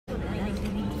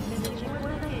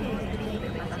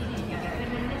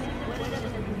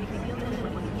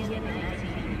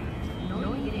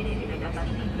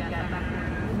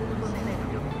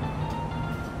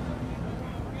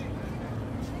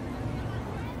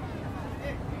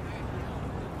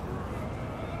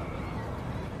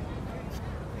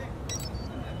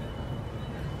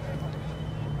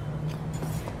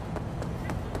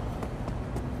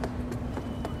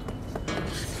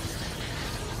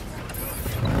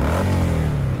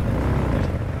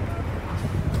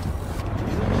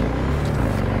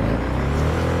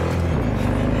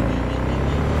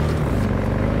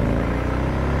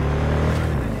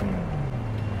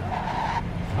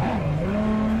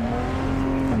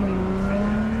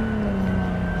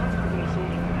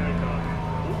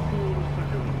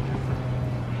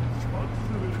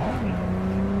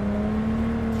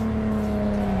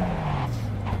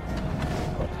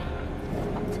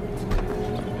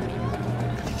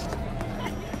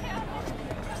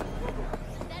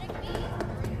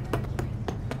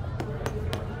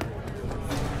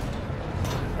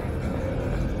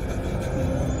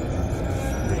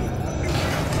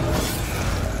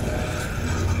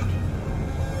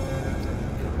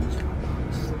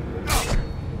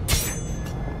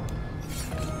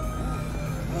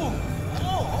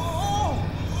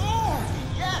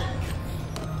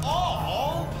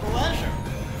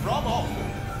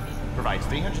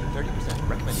and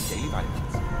recommended daily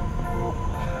vitamins.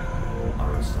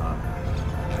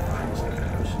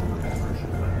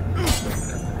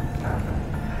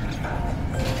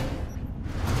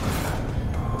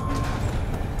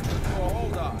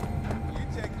 Hold on. You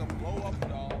take the blow up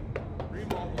doll,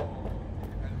 remodel the home,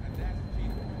 and that's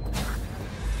cheap.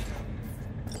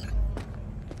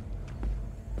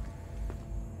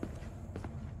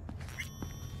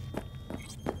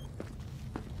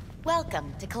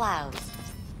 Welcome to Clouds,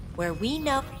 where we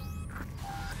know...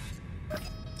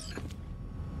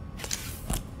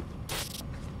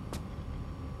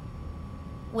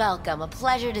 Welcome, a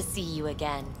pleasure to see you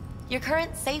again. Your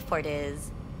current safe word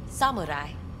is... Samurai.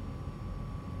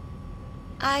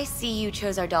 I see you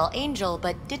chose our doll Angel,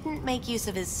 but didn't make use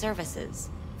of his services.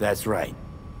 That's right.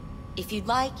 If you'd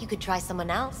like, you could try someone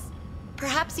else.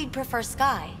 Perhaps you'd prefer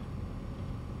Sky.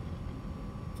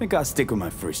 I think I'll stick with my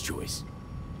first choice.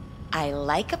 I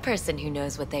like a person who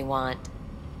knows what they want.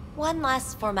 One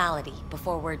last formality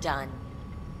before we're done.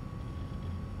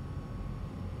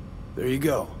 There you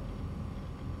go.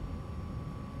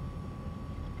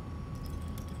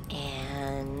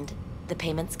 And the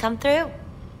payments come through.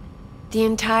 The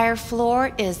entire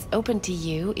floor is open to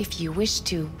you if you wish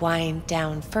to wind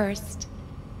down first.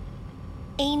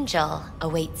 Angel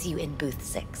awaits you in booth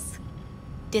 6.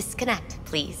 Disconnect,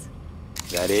 please.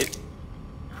 Is that it?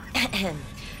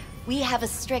 We have a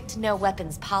strict no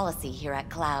weapons policy here at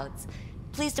Clouds.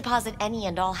 Please deposit any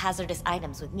and all hazardous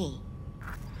items with me.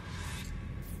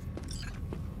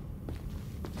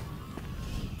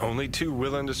 Only two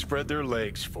willing to spread their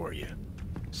legs for you.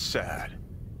 Sad.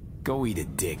 Go eat a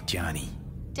dick, Johnny.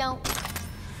 Don't.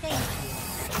 Thank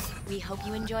you. We hope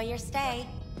you enjoy your stay.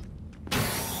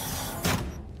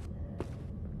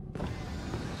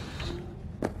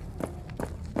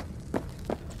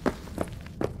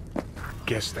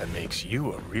 Guess that makes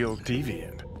you a real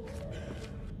deviant.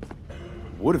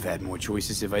 Would have had more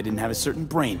choices if I didn't have a certain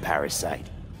brain parasite.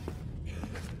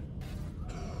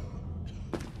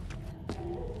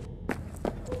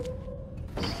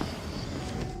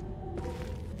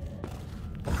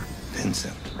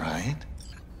 Vincent, right?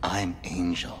 I'm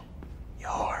Angel.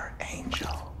 Your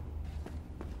Angel.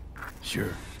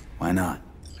 Sure, why not?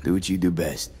 Do what you do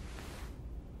best.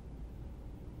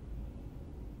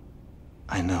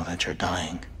 I know that you're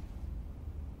dying.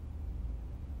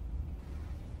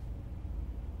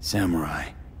 Samurai.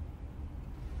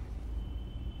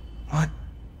 What?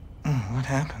 What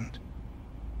happened?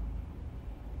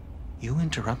 You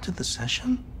interrupted the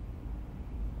session?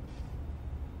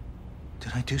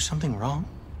 Did I do something wrong?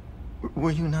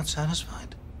 Were you not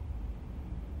satisfied?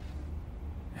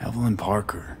 Evelyn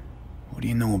Parker. What do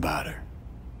you know about her?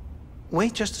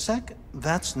 Wait just a sec.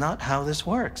 That's not how this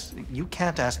works. You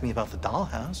can't ask me about the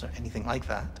dollhouse or anything like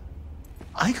that.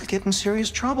 I could get in serious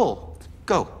trouble.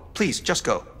 Go, please, just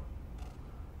go.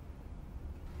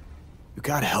 You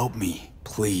gotta help me,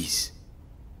 please.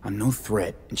 I'm no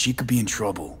threat, and she could be in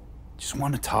trouble. Just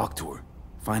want to talk to her.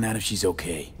 Find out if she's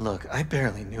okay. Look, I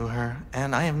barely knew her,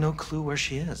 and I have no clue where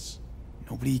she is.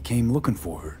 Nobody came looking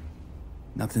for her.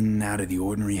 Nothing out of the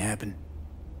ordinary happened.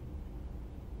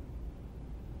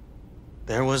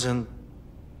 There was an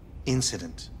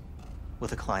incident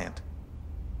with a client.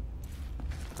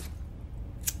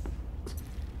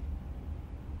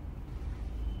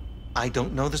 I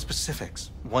don't know the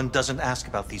specifics. One doesn't ask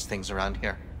about these things around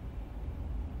here.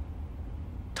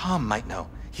 Tom might know.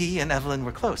 He and Evelyn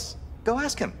were close. Go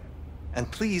ask him. And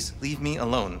please leave me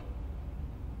alone.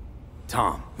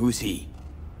 Tom, who's he?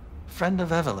 Friend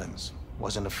of Evelyn's.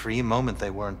 Wasn't a free moment they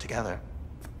weren't together.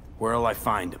 Where'll I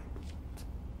find him?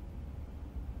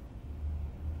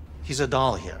 He's a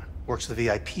doll here. Works the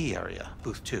VIP area,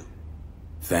 booth 2.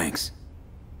 Thanks.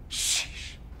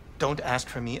 Shh. Don't ask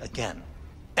for me again.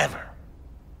 Ever.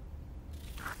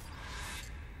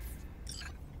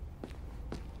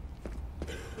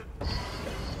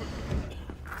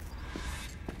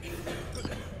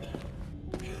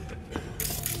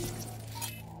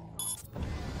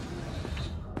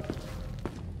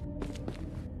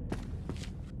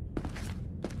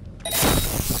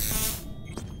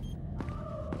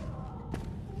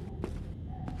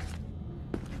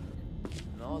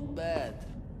 Not bad,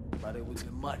 but it would be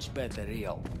much better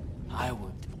real. I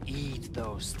would eat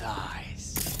those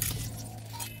thighs.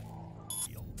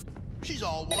 She's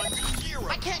all 1-0.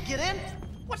 I can't get in?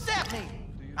 What's that mean?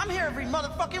 I'm here every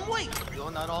motherfucking week.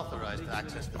 You're not authorized to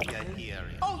access the VIP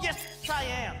area. Oh, yes, I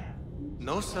am.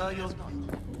 No, sir, you're not.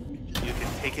 You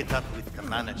can take it up with the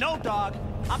manager. No, dog.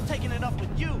 I'm taking it up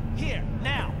with you, here,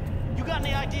 now. You got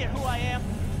any idea who I am?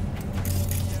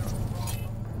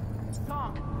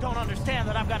 Tom, don't understand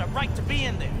that I've got a right to be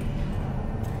in there.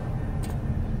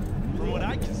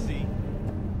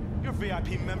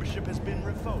 VIP membership has been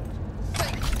revoked.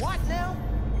 Say what now?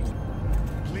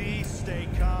 Please stay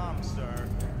calm, sir.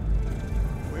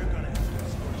 We're gonna have to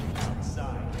escort you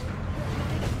outside.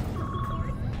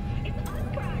 It's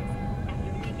on cars.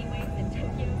 After making waves in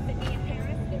Tokyo, Sydney, and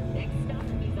Paris, their next stop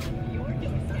is on your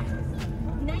doorstep.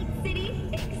 Night City,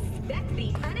 expect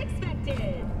the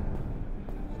unexpected.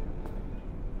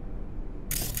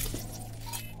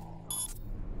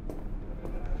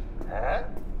 Huh?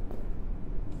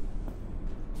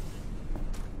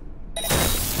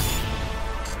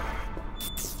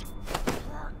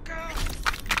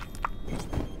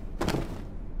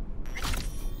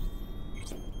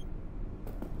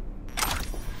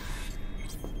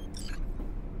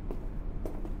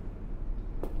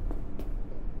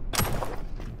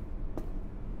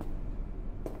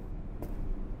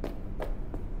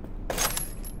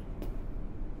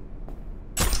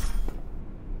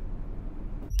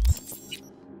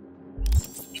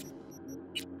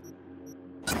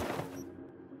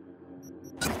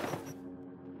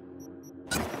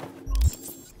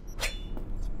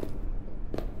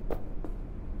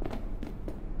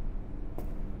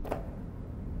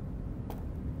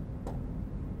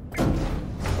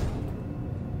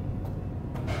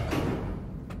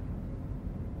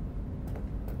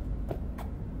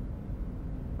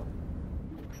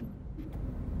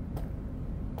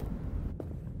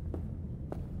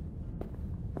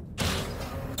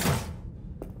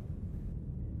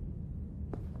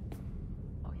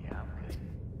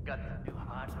 Got some new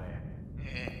hardware.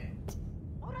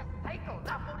 Motorcycle,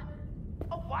 not motor.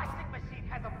 A washing machine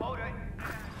has a motor.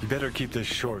 You better keep this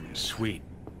short and sweet.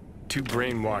 2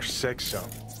 brainwashed sex zone.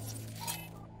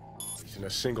 In a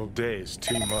single day is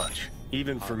too much,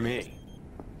 even for me.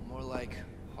 More like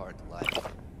hard life.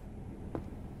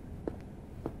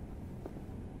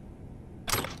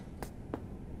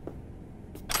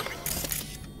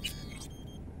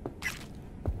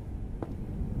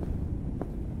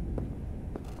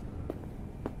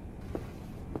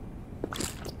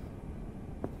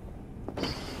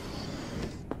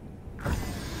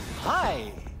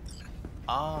 Hi.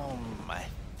 I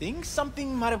think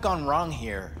something might have gone wrong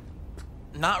here.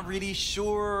 Not really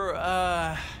sure,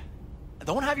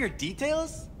 don't have your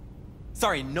details?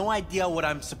 Sorry, no idea what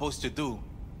I'm supposed to do.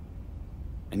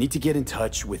 I need to get in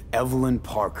touch with Evelyn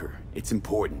Parker. It's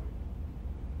important.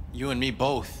 You and me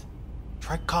both.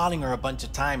 Tried calling her a bunch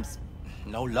of times.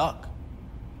 No luck.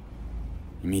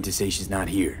 You mean to say she's not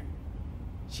here?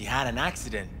 She had an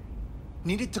accident.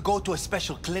 Needed to go to a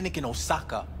special clinic in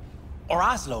Osaka. Or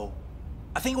Oslo.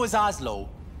 I think it was Oslo.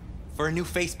 For a new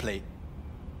faceplate.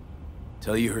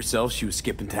 Tell you herself she was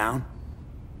skipping town?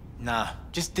 Nah,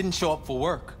 just didn't show up for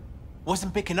work.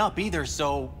 Wasn't picking up either,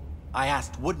 so I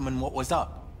asked Woodman what was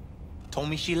up. Told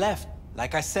me she left,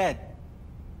 like I said.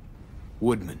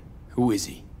 Woodman? Who is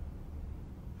he?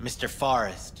 Mr.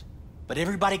 Forrest. But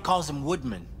everybody calls him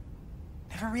Woodman.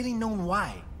 Never really known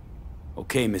why.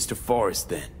 Okay, Mr. Forrest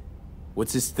then.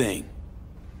 What's his thing?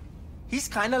 He's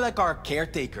kinda like our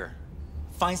caretaker.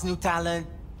 Finds new talent,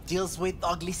 deals with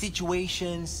ugly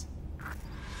situations.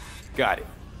 Got it.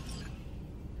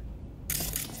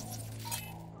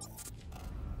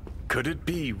 Could it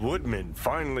be Woodman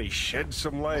finally shed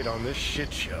some light on this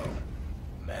shit show?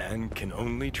 Man can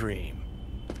only dream.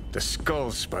 The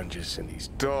skull sponges in these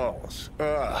dolls.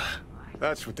 Ugh.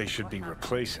 That's what they should be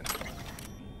replacing.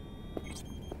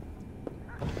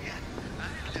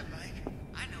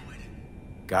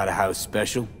 Got a house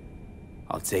special?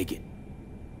 I'll take it.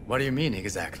 What do you mean,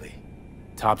 exactly?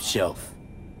 Top shelf.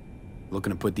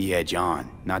 Looking to put the edge on,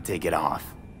 not take it off.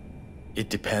 It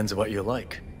depends what you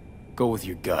like. Go with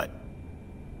your gut.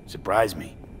 Surprise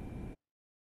me.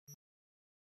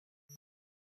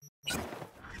 You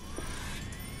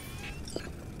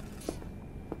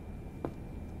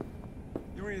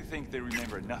really think they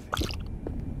remember nothing?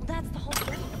 Well, that's the whole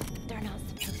point. They're not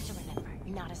supposed to remember.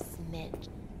 Not a smidge.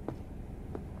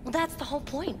 Well, that's the whole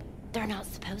point. They're not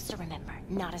supposed to remember.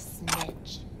 Not a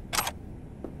smidge.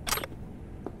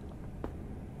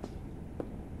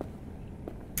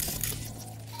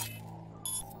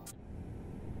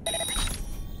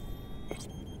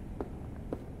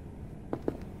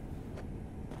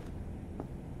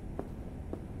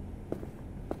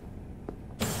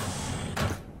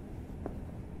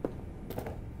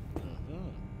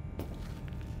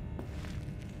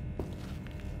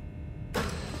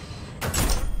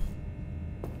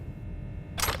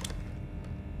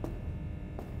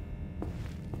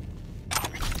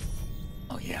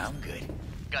 Yeah, I'm good.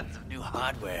 Got some new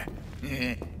hardware.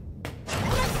 A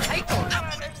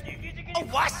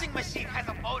washing machine has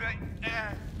a motor.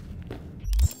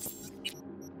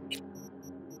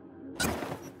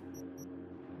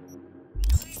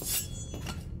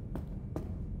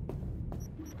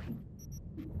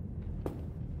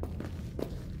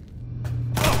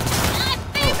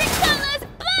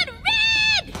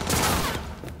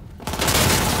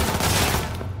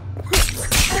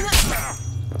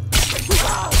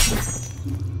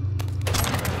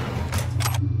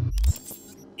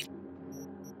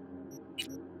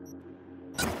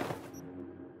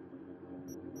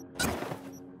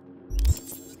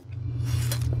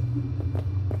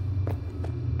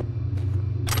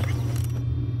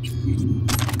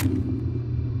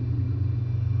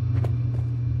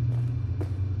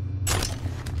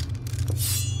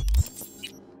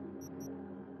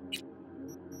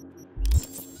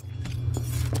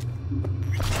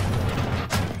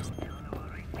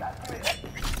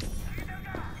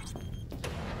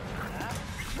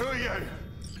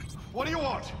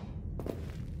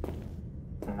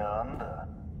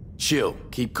 Chill,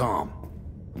 keep calm.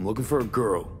 I'm looking for a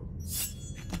girl.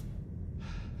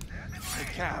 Hey,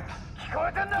 Cap.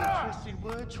 Interesting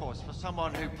word choice for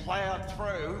someone who plowed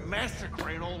through,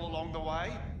 massacring all along the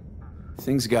way.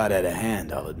 Things got out of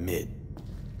hand, I'll admit.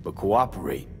 But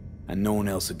cooperate, and no one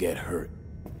else will get hurt.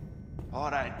 I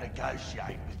don't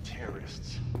negotiate with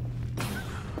terrorists.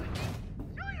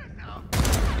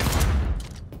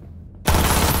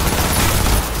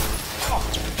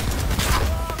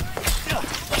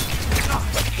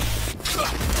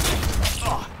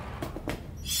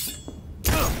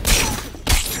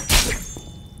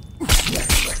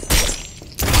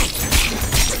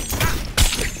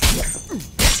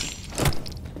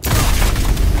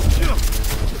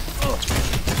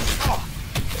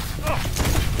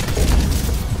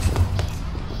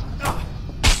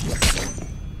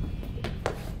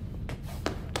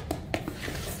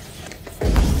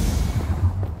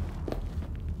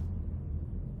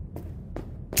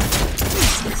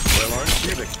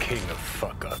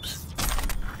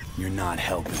 You're not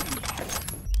helping.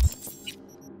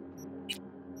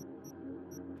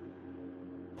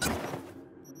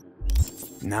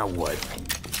 Now what?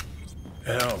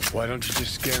 Hell, why don't you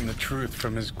just scan the truth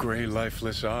from his gray,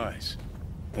 lifeless eyes?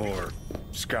 Or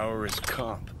scour his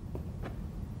comp?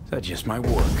 That just might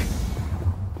work.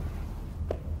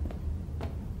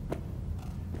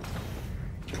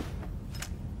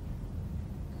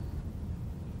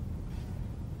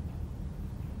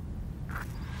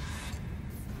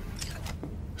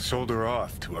 Sold her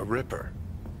off to a Ripper.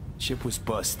 Chip was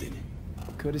busted.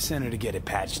 Could have sent her to get it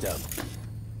patched up.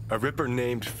 A Ripper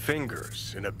named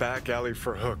Fingers in a back alley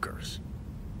for hookers.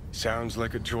 Sounds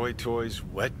like a Joy Toy's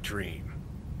wet dream.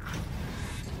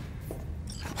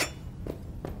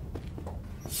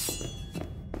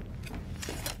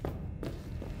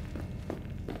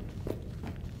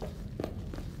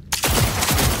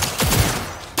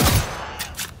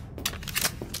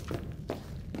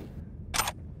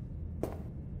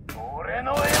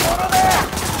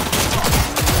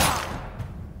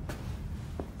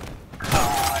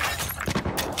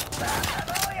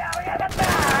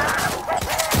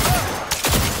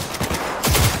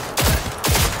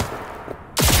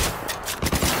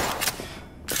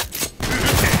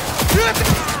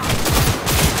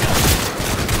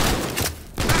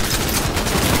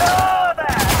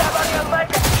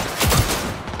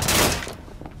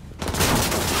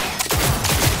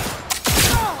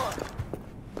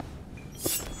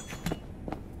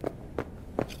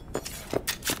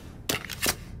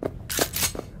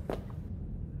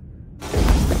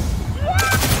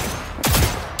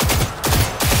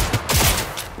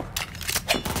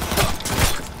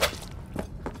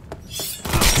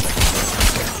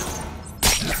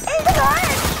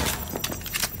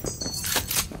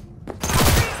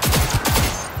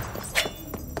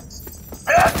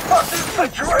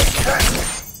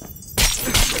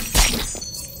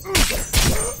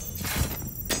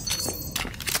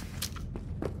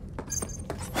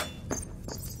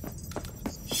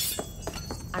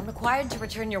 I'm required to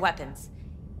return your weapons,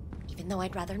 even though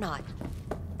I'd rather not.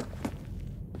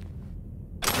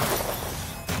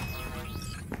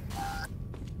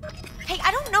 Hey,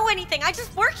 I don't know anything. I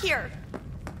just work here.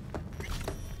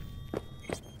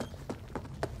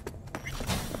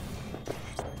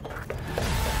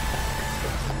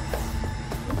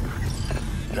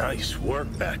 Nice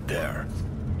work back there.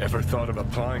 Ever thought of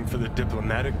applying for the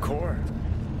diplomatic corps?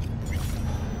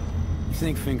 You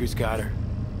think Fingers got her?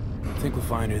 Think we'll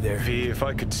find her there. V, if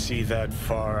I could see that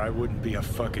far, I wouldn't be a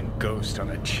fucking ghost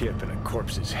on a chip in a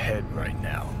corpse's head right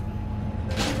now.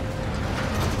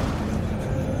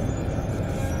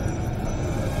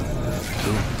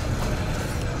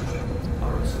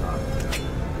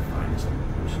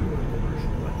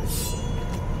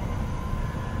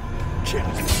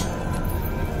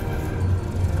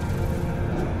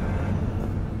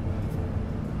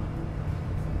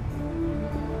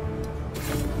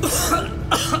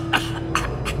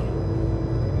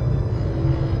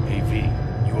 Hey V,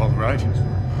 you alright?